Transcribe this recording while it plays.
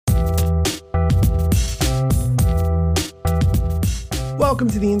Welcome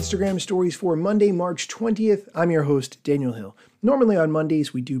to the Instagram Stories for Monday, March 20th. I'm your host, Daniel Hill. Normally on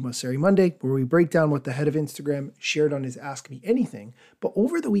Mondays, we do Mosseri Monday, where we break down what the head of Instagram shared on his Ask Me Anything. But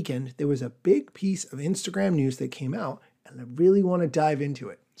over the weekend, there was a big piece of Instagram news that came out, and I really want to dive into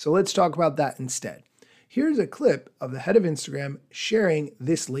it. So let's talk about that instead. Here's a clip of the head of Instagram sharing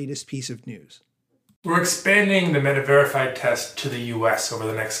this latest piece of news. We're expanding the Meta Verified test to the US over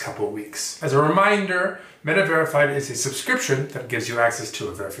the next couple of weeks. As a reminder, Meta Verified is a subscription that gives you access to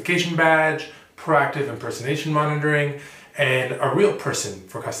a verification badge, proactive impersonation monitoring, and a real person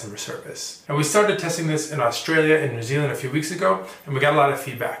for customer service. And we started testing this in Australia and New Zealand a few weeks ago, and we got a lot of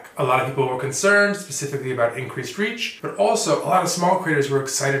feedback. A lot of people were concerned, specifically about increased reach, but also a lot of small creators were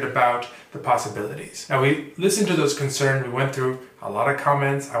excited about the possibilities. Now we listened to those concerns, we went through a lot of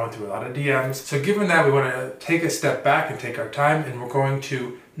comments, I went through a lot of DMs. So given that, we want to take a step back and take our time, and we're going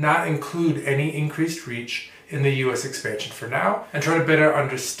to not include any increased reach in the US expansion for now, and try to better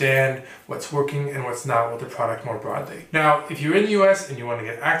understand what's working and what's not with the product more broadly. Now, if you're in the US and you want to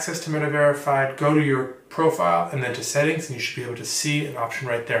get access to Meta Verified, go to your profile and then to settings, and you should be able to see an option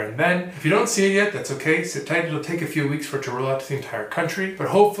right there and then. If you don't see it yet, that's okay. Sit tight, it'll take a few weeks for it to roll out to the entire country, but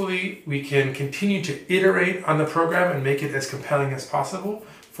hopefully we can continue to iterate on the program and make it as compelling as possible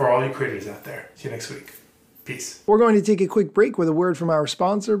for all you creators out there. See you next week. Peace. We're going to take a quick break with a word from our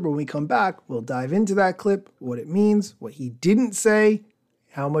sponsor. When we come back, we'll dive into that clip, what it means, what he didn't say,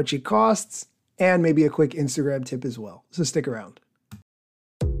 how much it costs, and maybe a quick Instagram tip as well. So stick around.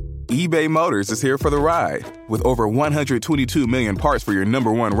 eBay Motors is here for the ride. With over 122 million parts for your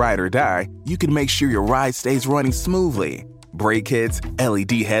number one ride or die, you can make sure your ride stays running smoothly. Brake kits,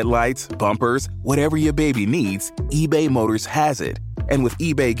 LED headlights, bumpers, whatever your baby needs, eBay Motors has it. And with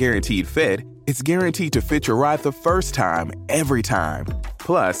eBay Guaranteed Fit, it's guaranteed to fit your ride the first time, every time.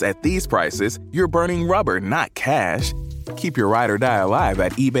 Plus, at these prices, you're burning rubber, not cash. Keep your ride or die alive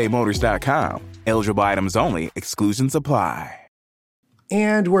at ebaymotors.com. Eligible items only. Exclusions apply.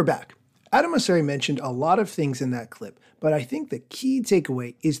 And we're back. Adam Mosseri mentioned a lot of things in that clip, but I think the key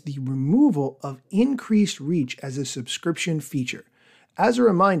takeaway is the removal of increased reach as a subscription feature. As a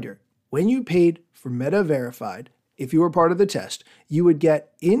reminder, when you paid for Meta Verified, if you were part of the test, you would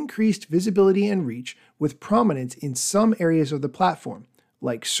get increased visibility and reach with prominence in some areas of the platform,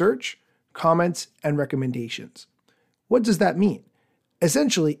 like search, comments, and recommendations. What does that mean?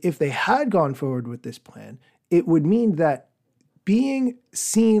 Essentially, if they had gone forward with this plan, it would mean that being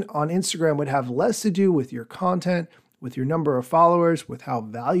seen on Instagram would have less to do with your content, with your number of followers, with how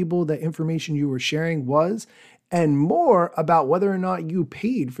valuable the information you were sharing was, and more about whether or not you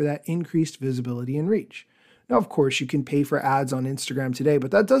paid for that increased visibility and reach. Now, of course, you can pay for ads on Instagram today,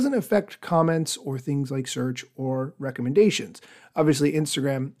 but that doesn't affect comments or things like search or recommendations. Obviously,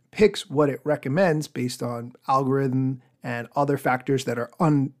 Instagram picks what it recommends based on algorithm and other factors that are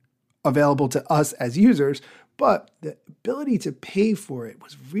unavailable to us as users, but the ability to pay for it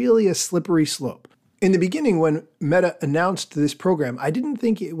was really a slippery slope. In the beginning, when Meta announced this program, I didn't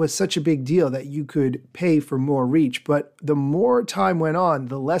think it was such a big deal that you could pay for more reach, but the more time went on,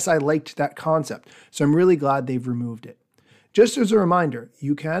 the less I liked that concept. So I'm really glad they've removed it. Just as a reminder,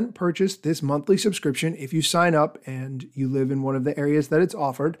 you can purchase this monthly subscription if you sign up and you live in one of the areas that it's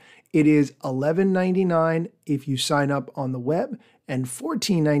offered. It is $11.99 if you sign up on the web and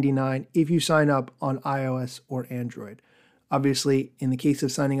 $14.99 if you sign up on iOS or Android. Obviously, in the case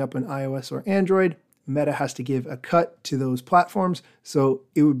of signing up on iOS or Android, Meta has to give a cut to those platforms, so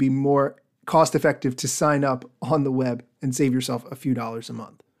it would be more cost-effective to sign up on the web and save yourself a few dollars a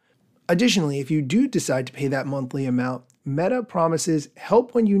month. Additionally, if you do decide to pay that monthly amount, Meta promises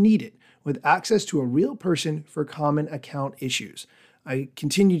help when you need it, with access to a real person for common account issues. I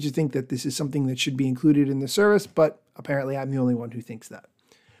continue to think that this is something that should be included in the service, but apparently I'm the only one who thinks that.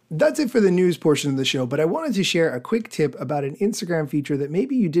 That's it for the news portion of the show, but I wanted to share a quick tip about an Instagram feature that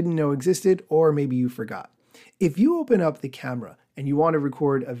maybe you didn't know existed or maybe you forgot. If you open up the camera and you want to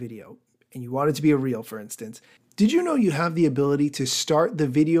record a video, and you want it to be a reel, for instance, did you know you have the ability to start the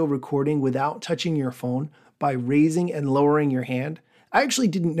video recording without touching your phone by raising and lowering your hand? I actually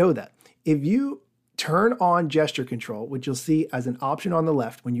didn't know that. If you turn on gesture control, which you'll see as an option on the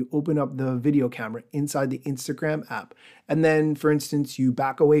left when you open up the video camera inside the Instagram app, and then, for instance, you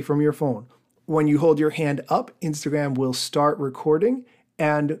back away from your phone. When you hold your hand up, Instagram will start recording,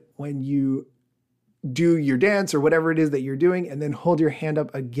 and when you do your dance or whatever it is that you're doing and then hold your hand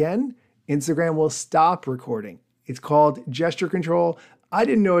up again, Instagram will stop recording. It's called gesture control. I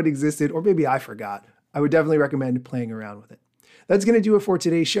didn't know it existed, or maybe I forgot. I would definitely recommend playing around with it. That's going to do it for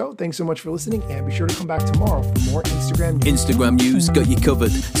today's show. Thanks so much for listening, and be sure to come back tomorrow for more Instagram news. Instagram news got you covered,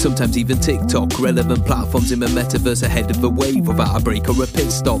 sometimes even TikTok. Relevant platforms in the metaverse ahead of the wave, without a break or a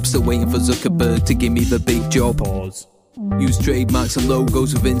pit stop. Still waiting for Zuckerberg to give me the big job. Pause. Use trademarks and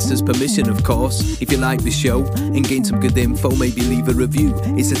logos with Insta's permission, of course. If you like the show and gain some good info, maybe leave a review.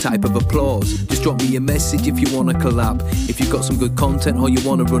 It's a type of applause. Just drop me a message if you want to collab. If you've got some good content or you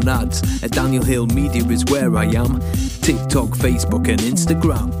want to run ads, at Daniel Hill Media is where I am. TikTok, Facebook and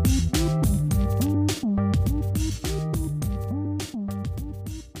Instagram.